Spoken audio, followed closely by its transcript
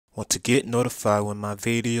Want to get notified when my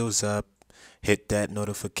video's up? Hit that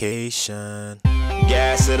notification.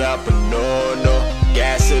 Gas it up a no no,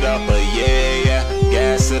 gas it up a yeah yeah,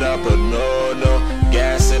 gas it up a no no,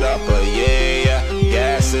 gas it up a yeah yeah,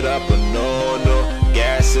 gas it up a no no,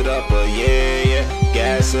 gas it up a yeah yeah,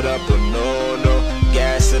 gas it up a no no,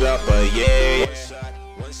 gas it up a yeah yeah.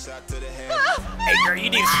 One shot to the head. Hey girl, you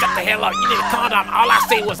need to shut the hell up. You need to calm down. All I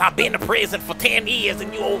say was I've been to prison for 10 years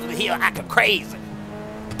and you over here acting crazy.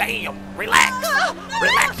 Damn, relax.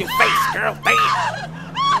 Relax your face, girl. Damn.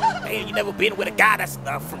 Damn, you never been with a guy that's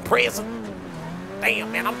from prison?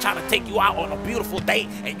 Damn, man, I'm trying to take you out on a beautiful date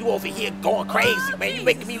and you over here going crazy, man. You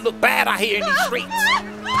making me look bad out here in these streets.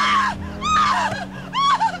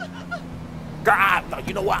 Girl,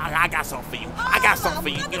 you know what? I got something for you. I got something for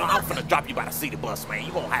you. You know, I'm finna drop you by the city bus, man.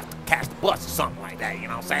 You gonna have to catch the bus or something like that, you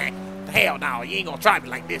know what I'm saying? Hell no, you ain't gonna try me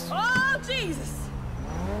like this. Oh, Jesus.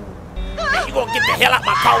 Man, you gonna get the hell out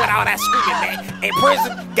my car with all that screaming, man. In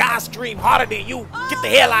prison, guys scream harder than you. Get the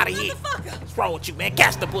hell out of here. What's wrong with you, man?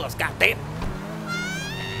 Catch the bus, goddamn.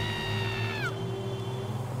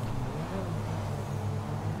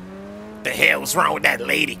 The hell was wrong with that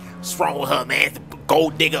lady? What's wrong with her, man? The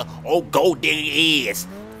gold digger, old gold digger is.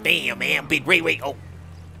 Damn, man. Big Ray Ray. Oh,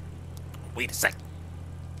 wait a second.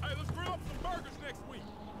 Hey, let's grill up some burgers next week.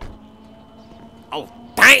 Oh,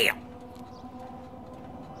 damn.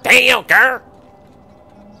 Damn, girl.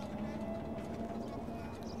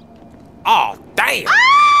 Oh, damn.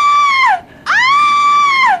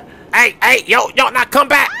 Hey, yo, now come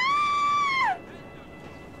back.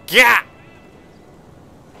 Yeah.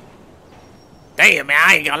 Damn, man,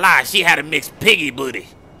 I ain't gonna lie. She had a mixed piggy booty.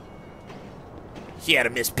 She had a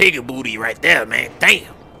mixed piggy booty right there, man.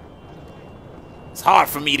 Damn. It's hard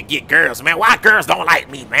for me to get girls, man. Why girls don't like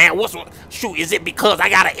me, man? Shoot, is it because I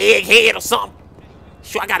got an egghead or something?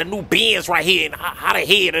 Shoot, I got a new Benz right here, and how the hell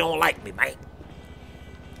they don't like me, man?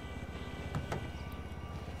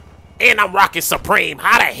 And I'm rocking Supreme.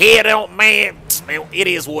 How the hell they don't, man? Man, it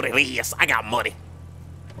is what it is. I got money.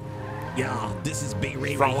 Yo, this is Big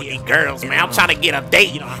Ray. What's wrong with these girls, man? I'm trying to get a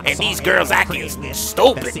date, and these girls acting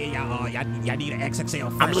stupid.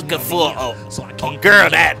 I'm looking for a girl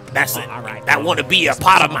that want to be a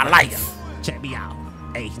part of my life. Check me out.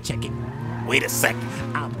 Hey, check it. Wait a second.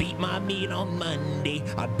 I beat my meat on Monday.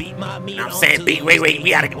 I beat my meat on I'm saying, Big Ray, we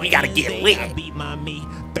gotta get lit. I beat my meat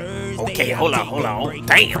Thursday. Okay, hold on.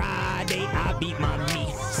 Damn. Friday, I beat my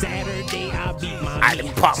meat. Saturday, I beat my meat. Alright, let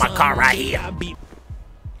me park my car right here.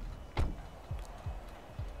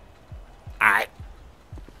 Alright.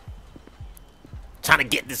 Trying to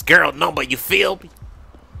get this girl number, you feel me?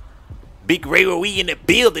 Big Ray, we in the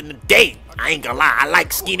building today. I ain't gonna lie, I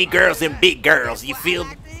like skinny girls and big girls, you feel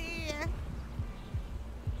me?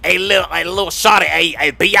 Hey, little shorty,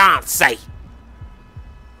 hey, Beyonce.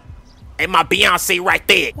 Hey, my Beyonce right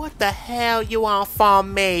there. What the hell you on for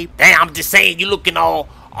me? Damn, I'm just saying, you looking all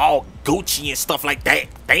Gucci and stuff like that.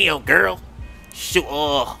 Damn, girl. Shoot,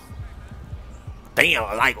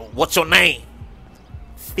 damn, like, what's your name?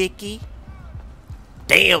 Vicky.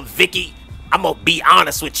 Damn, Vicky. I'm gonna be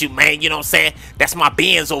honest with you, man. You know what I'm saying? That's my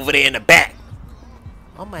Benz over there in the back.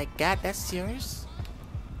 Oh my God, that's yours?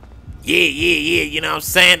 Yeah. You know what I'm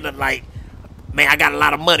saying? Like, man, I got a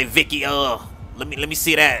lot of money, Vicky. Let me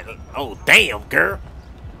see that. Oh, damn, girl.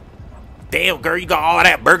 Damn, girl, you got all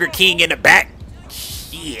that Burger King in the back.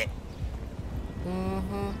 Shit.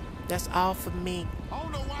 That's all for me.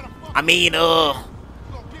 I mean,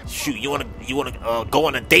 shoot, you wanna go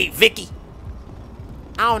on a date, Vicky?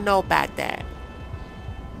 I don't know about that.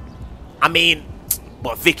 I mean,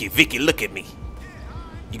 but Vicky, look at me.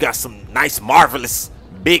 You got some nice, marvelous,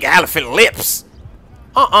 big elephant lips.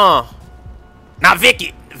 Now,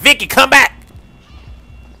 Vicky, come back.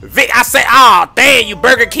 Vic, I said, oh, damn, you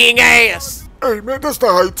Burger King ass. Hey, man, that's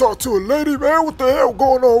not how you talk to a lady, man. What the hell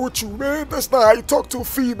going on with you, man? That's not how you talk to a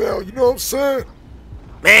female, you know what I'm saying?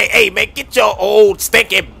 Man, hey, man, get your old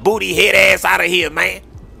stinking booty head ass out of here, man.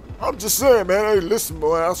 I'm just saying, man. Hey, listen,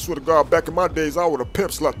 boy, I swear to God, back in my days, I would have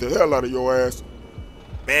pimp slapped the hell out of your ass.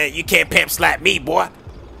 Man, you can't pimp slap me, boy.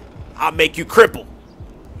 I'll make you cripple.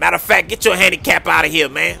 Matter of fact, get your handicap out of here,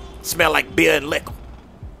 man. Smell like beer and liquor.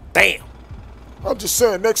 Damn. I'm just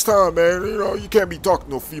saying, next time, man, you know, you can't be talking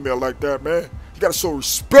to a female like that, man. You gotta show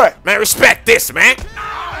respect. Man, respect this, man.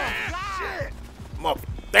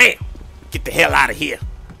 Damn. Get the hell out of here.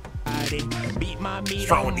 What's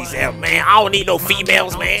wrong with these hell, man? I don't need no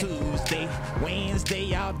females, man.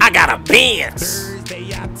 I got a Benz.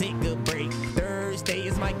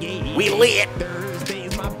 We lit. Thursday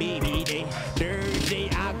is my baby day. Thursday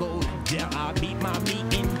I go to jail. I beat my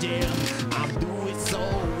meat in jail. I'm doing so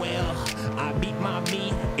well. I beat my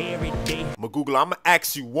meat. Magoogle, I'm gonna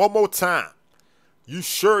ask you one more time. You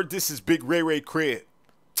sure this is Big Ray Ray crib?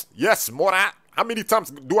 Yes, Mora. How many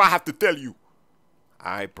times do I have to tell you?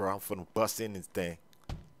 Alright, bro, I'm finna bust in this thing.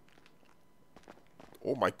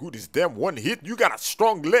 Oh my goodness, damn, one hit. You got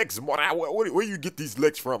strong legs, Mora. Where you get these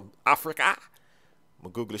legs from? Africa?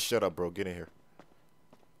 Magoogle, shut up, bro. Get in here.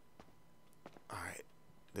 Alright,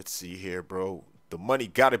 let's see here, bro. The money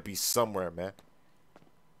gotta be somewhere, man.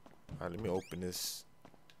 Alright, let me open this.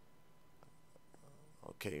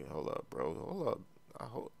 Okay, hold up, bro. Hold up.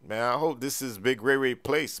 I hope this is Big Ray Ray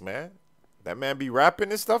place, man. That man be rapping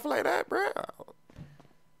and stuff like that, bro. I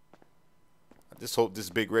just hope this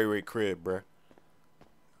Big Ray Ray crib, bro.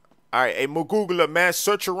 Alright, hey, Magoogle, man,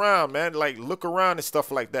 search around, man. Like, look around and stuff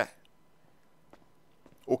like that.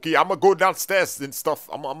 Okay, I'm gonna go downstairs and stuff.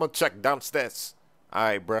 I'm gonna check downstairs.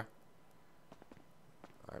 Alright, bro.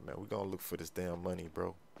 Alright, man, we gonna look for this damn money,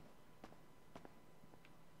 bro.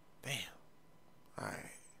 Damn.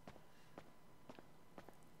 Alright.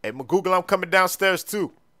 Hey, Magoogle, I'm coming downstairs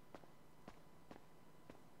too.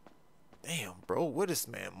 Damn, bro, where this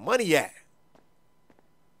man money at?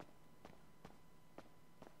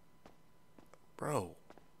 Bro.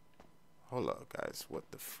 Hold up, guys. What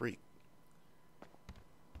the freak?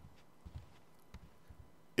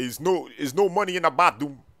 Is no money in the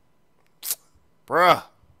bathroom. Bruh. Alright,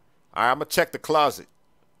 I'm gonna check the closet.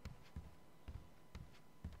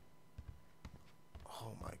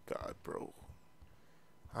 Oh my god, bro.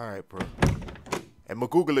 Alright, bro. Hey,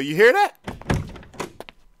 Magoogle, you hear that?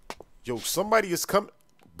 Yo, somebody is coming.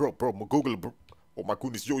 Bro, Magoogle, bro. Oh my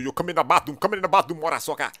goodness. Yo, come in the bathroom. Come in the bathroom, what I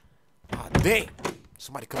saw. Ah, dang.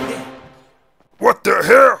 Somebody come in. What the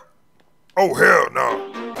hell? Oh, hell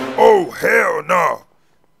no. Oh, hell no.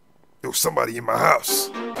 Yo, somebody in my house.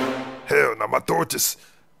 Hell no, my door just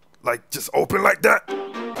open like that?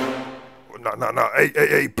 No.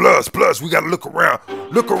 Hey, Bloods, we gotta look around.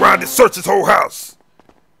 Look around and search this whole house.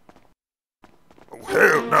 Oh,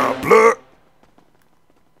 hell no, Blood.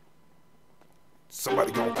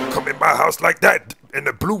 Somebody gonna come in my house like that in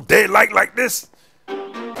the blue daylight like this?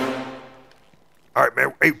 Alright,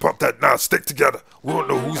 man. Hey, pump that now. Stick together. We don't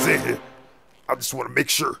know who's in here. I just want to make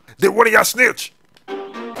sure. Did one of y'all snitch?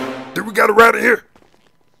 Did we got a rat in here?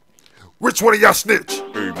 Which one of y'all snitch?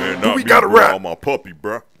 Hey, man, not we me, got a bro. rat? I'm my puppy,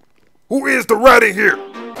 bro. Who is the rat in here?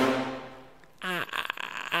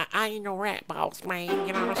 I ain't no rat boss, man.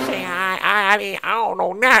 You know what I'm saying? I don't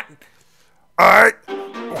know nothing. Alright.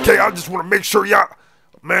 Okay, I just want to make sure y'all...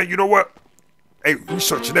 Man, you know what? Hey, we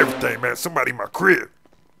searching everything, man. Somebody in my crib.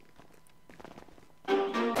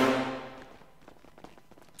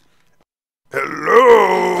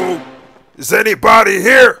 Hello? Is anybody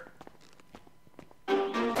here?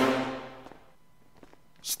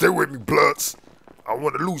 Stay with me, Bloods. I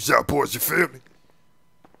want to lose y'all boys, you feel me?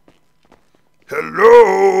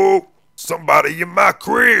 Hello? Somebody in my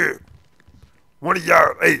crib. One of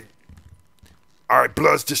y'all, hey. Alright,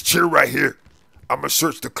 Bloods, just chill right here. I'm gonna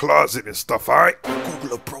search the closet and stuff, alright?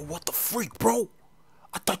 Google, bro, what the freak, bro?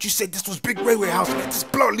 I thought you said this was Big Ray Ray house, man. This is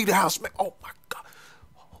Blood Leader house, man. Oh my god.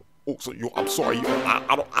 Oh, so yo, I'm sorry, yo.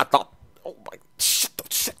 I thought. Oh my. Shut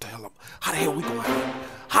the hell up. How the hell we gonna hide?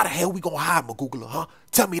 How the hell we gonna hide, Magoogle, huh?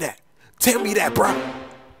 Tell me that. Tell me that, bro.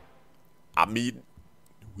 I mean,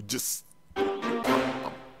 we just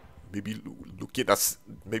maybe look at us,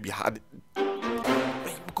 maybe hide it.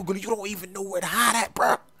 Man, Magoogle, you don't even know where to hide at,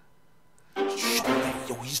 bro. Shit, man,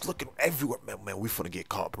 yo, he's looking everywhere, man. We finna get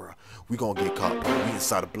caught, bro. We gonna get caught, bro. We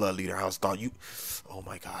inside the Blood Leader house, dog. You, oh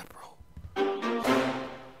my god, bro.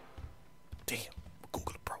 Damn,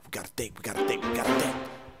 Google it, bro. We gotta think.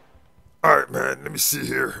 Alright, man, let me see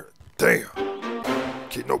here. Damn.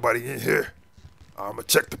 Can't nobody in here. I'm gonna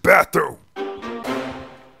check the bathroom.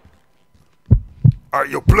 Alright,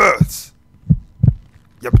 yo, Bloods.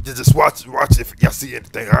 Y'all just watch if y'all see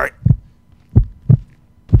anything, alright?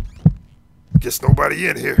 Guess nobody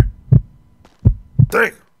in here.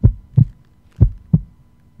 Damn.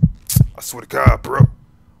 I swear to God, bro.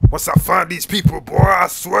 Once I find these people, boy, I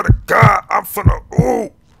swear to God, I'm finna,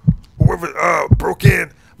 ooh, whoever broke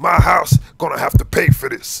in my house gonna have to pay for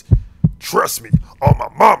this. Trust me, on my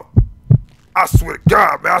mama. I swear to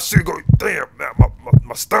God, man, I should go, damn, man,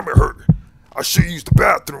 my stomach hurt. I should use the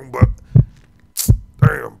bathroom, but,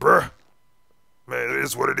 damn, bruh. Man, it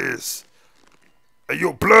is what it is. Hey,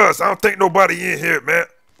 yo, Bloods, I don't think nobody in here, man.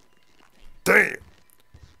 Damn.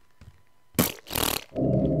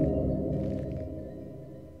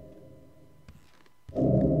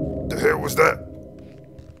 The hell was that?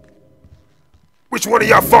 Which one of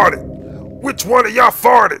y'all farted? Which one of y'all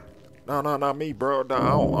farted? No, not me, bro.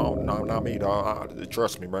 No, not me, dog.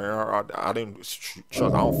 Trust me, man. I didn't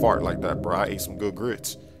trust. I don't fart like that, bro. I ate some good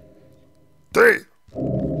grits. Damn.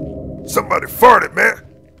 Somebody farted, man.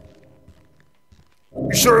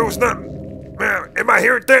 You sure it was nothing? Man, am I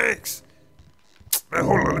hearing things? Man,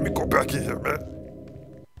 hold on. Let me go back in here,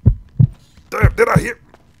 man. Damn, did I hear?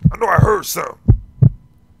 I know I heard something.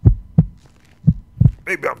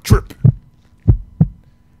 Maybe I'm tripping.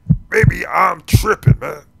 Maybe I'm tripping,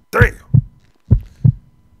 man. Damn.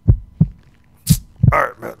 All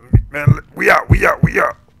right, man, we out.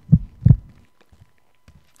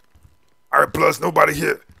 All right, Bloods, nobody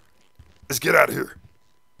here. Let's get out of here.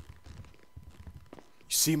 You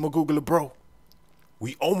see, Magoogler, bro?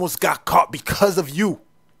 We almost got caught because of you.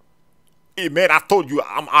 Hey, man, I told you.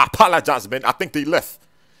 I apologize, man. I think they left.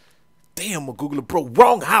 Damn, Magoogler, bro.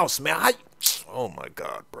 Wrong house, man. Oh, my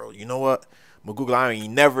God, bro. You know what? Magoogler, I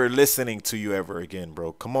ain't never listening to you ever again,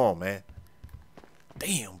 bro. Come on, man.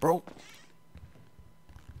 Damn, bro.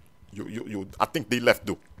 I think they left,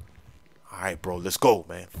 dude. All right, bro. Let's go,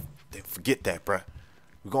 man. Then forget that, bro.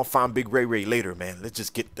 We're going to find Big Ray Ray later, man. Let's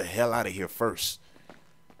just get the hell out of here first.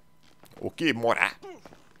 Okay, Mora.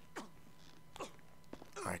 All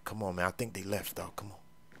right, come on, man. I think they left, dog. Come on.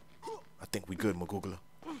 I think we good, Magoogler.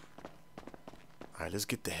 All right, let's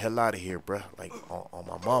get the hell out of here, bruh. Like, on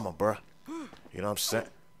my mama, bruh. You know what I'm saying?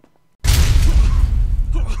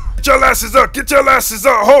 Get your asses up. Get your asses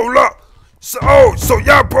up. Hold up. So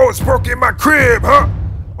y'all bros broke in my crib, huh?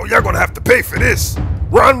 Oh, y'all gonna have to pay for this.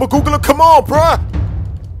 Run, Magoogler. Come on, bruh.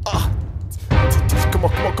 Come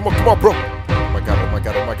on, bro. Oh my god.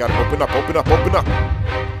 Open up. Magoogler,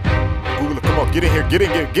 come on. Get in here.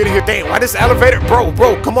 Damn, why this elevator? Bro,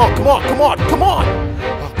 come on. Close.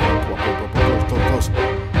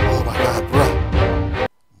 Oh my god, bro.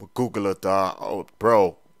 Magoogler, dog. Oh,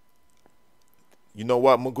 bro. You know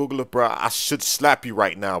what, Magoogler, bro? I should slap you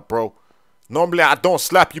right now, bro. Normally, I don't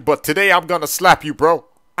slap you, but today I'm gonna slap you, bro.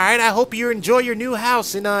 Alright, I hope you enjoy your new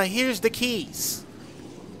house, and here's the keys.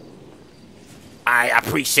 I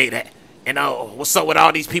appreciate it. And what's up with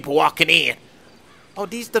all these people walking in? Oh,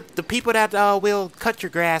 these the people that will cut your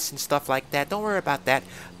grass and stuff like that. Don't worry about that.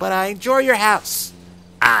 But enjoy your house.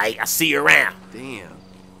 I see you around. Damn.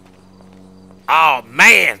 Oh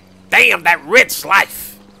man, damn that rich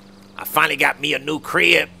life. I finally got me a new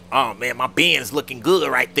crib. Oh man, my Benz looking good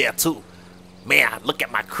right there too. Man, look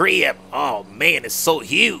at my crib. Oh man, it's so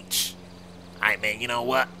huge. Alright man, you know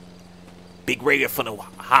what? Big Radio finna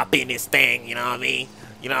hop in this thing, you know what I mean?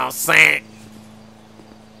 You know what I'm saying?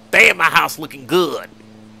 Damn, my house looking good.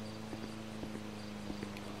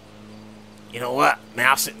 You know what, man?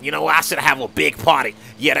 I should have a big party.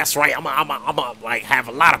 Yeah, that's right. I'm like have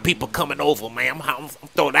a lot of people coming over, man. I'm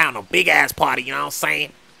throw down a big ass party. You know what I'm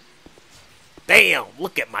saying? Damn,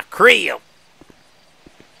 look at my crib.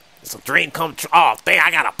 It's a dream come true. Oh, damn,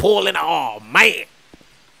 I got a pool in the. Oh man,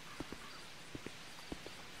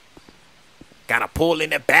 got a pool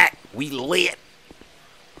in the back. We lit.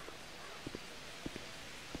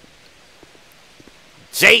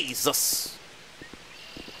 Jesus.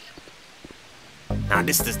 Now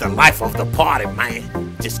this is the life of the party,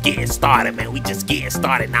 man. Just getting started, man. We just getting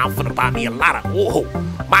started. Now I'm finna buy me a lot of. Whoa,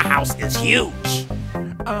 my house is huge.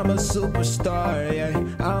 I'm a superstar, yeah.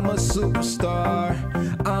 I'm a superstar.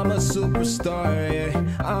 I'm a superstar, yeah.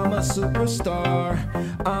 I'm a superstar.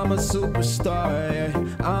 I'm a superstar, yeah.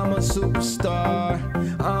 I'm a superstar.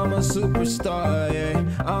 I'm a superstar, yeah.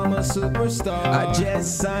 I'm a superstar. I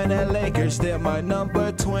just signed the Lakers, they're my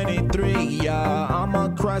number 23, yeah. I'ma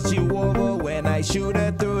cross you over when I shoot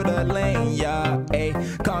it through the lane, yeah. Hey,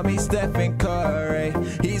 call me Stephen Curry.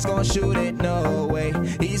 He's gonna shoot it, no way.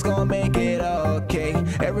 He's gonna make it okay.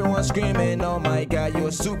 Everyone screaming, oh my god, you're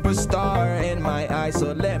a superstar in my eyes.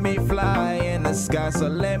 So let me fly in the sky, so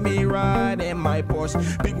let me ride in my Porsche.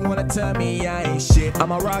 People wanna tell me I ain't shit.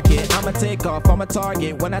 I'm a rocket, I'ma take off, I'm a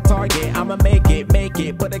target. When I target, I'ma make it.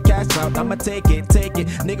 Put the cash out, I'ma take it.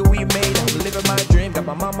 Nigga, we made it, I'm living my dream. Got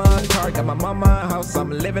my mama a car, got my mama a house.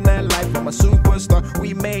 I'm living that life, I'm a superstar.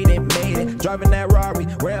 We made it. Driving that Rari,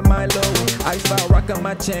 wearing my Louis. I start rocking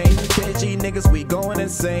my chain. KG niggas, we going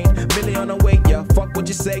insane. Million on the way, yeah, fuck what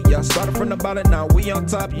you say, yeah. Started from the bottom, now we on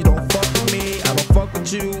top. You don't fuck with me, I don't fuck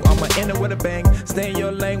with you. I'ma end it with a bang. Stay in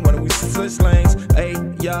your lane when we switch lanes. Ayy,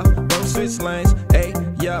 yeah, when we switch lanes. Ayy,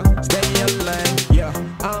 yeah, stay in your lane.